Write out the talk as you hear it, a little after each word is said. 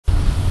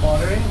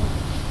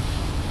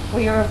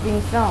We are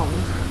being filmed.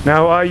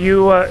 Now, are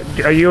you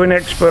an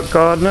expert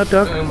gardener,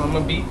 Doug? I'm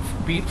a beet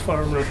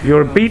farmer.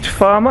 You're a beet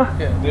farmer?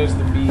 Yeah, there's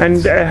the beets.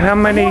 And how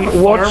many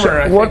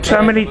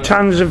how many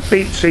tons of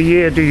beets a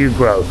year do you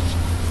grow?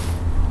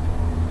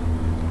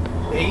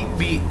 8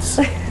 beets.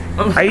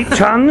 8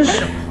 tons?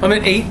 I'm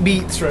at 8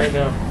 beets right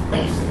now.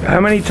 How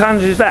many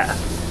tons is that?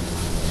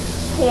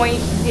 0.001.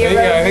 Yeah,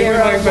 I think we're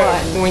like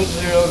about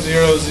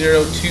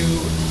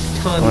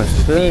 0.0002 tons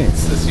of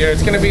beets this year.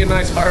 It's going to be a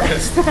nice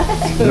harvest.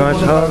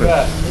 Nice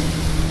harvest.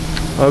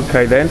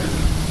 Okay then.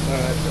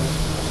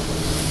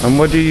 And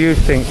what do you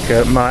think,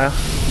 Maya,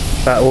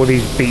 about all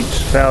these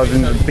beets,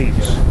 thousands of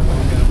beets?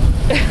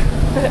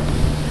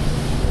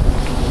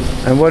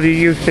 And what do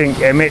you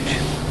think, Emmet?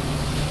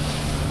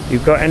 You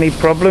got any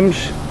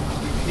problems?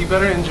 You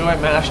better enjoy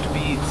mashed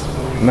beets.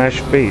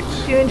 Mashed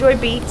beets. Do you enjoy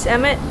beets,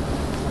 Emmet?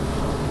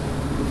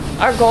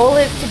 Our goal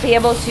is to be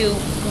able to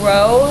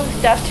grow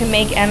stuff to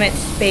make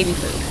Emmet's baby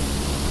food.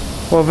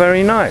 Well,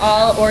 very nice.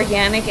 All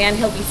organic, and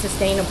he'll be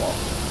sustainable.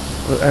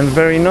 And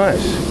very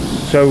nice.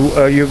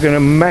 So you're going to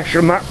mash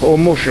them up or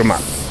mush them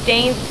up?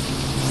 Steam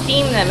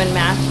them and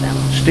mash them.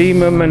 Steam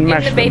them and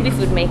mash them? In the baby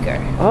food maker.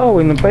 Oh,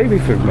 in the baby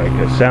food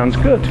maker. Sounds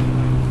good.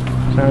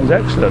 Sounds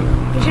excellent.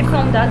 You should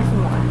film Doug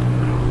some more.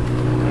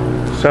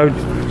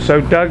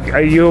 So Doug,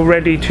 are you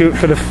ready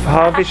for the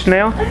harvest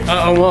now?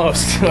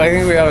 Almost. I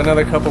think we have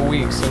another couple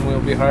weeks and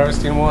we'll be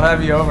harvesting. We'll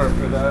have you over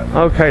for that.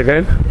 Okay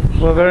then.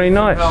 Well, very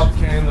nice. Help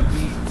carrying the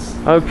beets.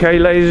 Okay,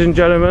 ladies and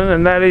gentlemen,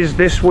 and that is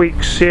this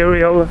week's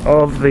serial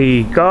of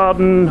the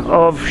Garden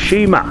of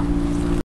Shima.